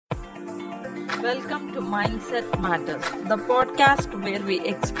Welcome to Mindset Matters, the podcast where we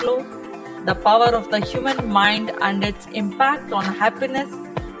explore the power of the human mind and its impact on happiness,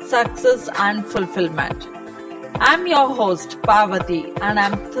 success, and fulfillment. I'm your host, Parvati, and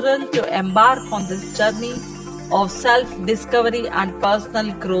I'm thrilled to embark on this journey of self discovery and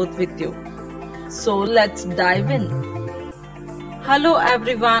personal growth with you. So let's dive in. Hello,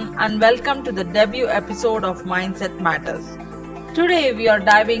 everyone, and welcome to the debut episode of Mindset Matters. Today, we are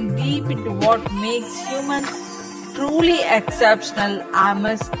diving deep into what makes humans truly exceptional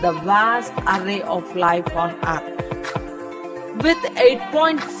amidst the vast array of life on Earth. With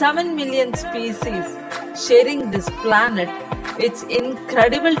 8.7 million species sharing this planet, it's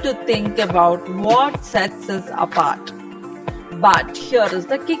incredible to think about what sets us apart. But here is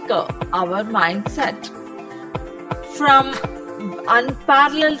the kicker: our mindset. From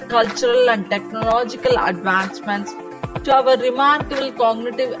unparalleled cultural and technological advancements to our remarkable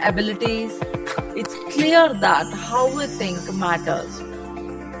cognitive abilities, it's clear that how we think matters.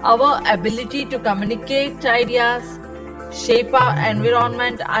 Our ability to communicate ideas, shape our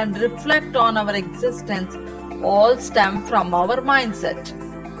environment, and reflect on our existence all stem from our mindset.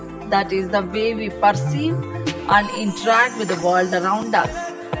 That is the way we perceive and interact with the world around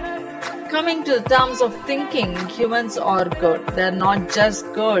us. Coming to the terms of thinking, humans are good. They're not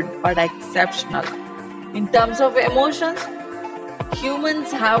just good, but exceptional. In terms of emotions,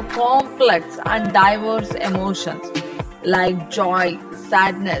 humans have complex and diverse emotions like joy,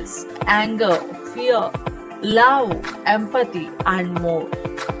 sadness, anger, fear, love, empathy, and more.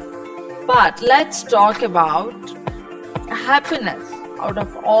 But let's talk about happiness out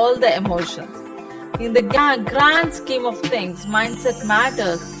of all the emotions. In the grand scheme of things, mindset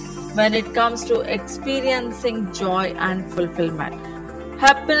matters when it comes to experiencing joy and fulfillment.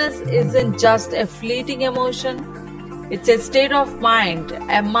 Happiness isn't just a fleeting emotion, it's a state of mind,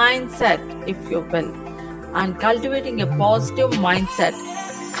 a mindset, if you will. And cultivating a positive mindset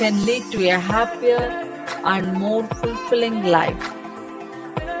can lead to a happier and more fulfilling life.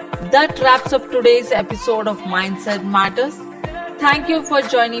 That wraps up today's episode of Mindset Matters. Thank you for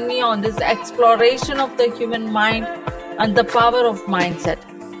joining me on this exploration of the human mind and the power of mindset.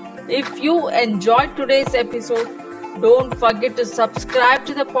 If you enjoyed today's episode, don't forget to subscribe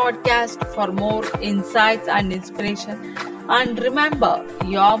to the podcast for more insights and inspiration. And remember,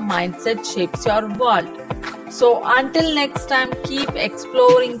 your mindset shapes your world. So until next time, keep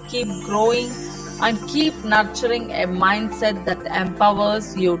exploring, keep growing, and keep nurturing a mindset that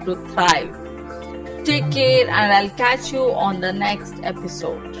empowers you to thrive. Take care, and I'll catch you on the next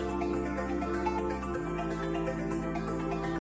episode.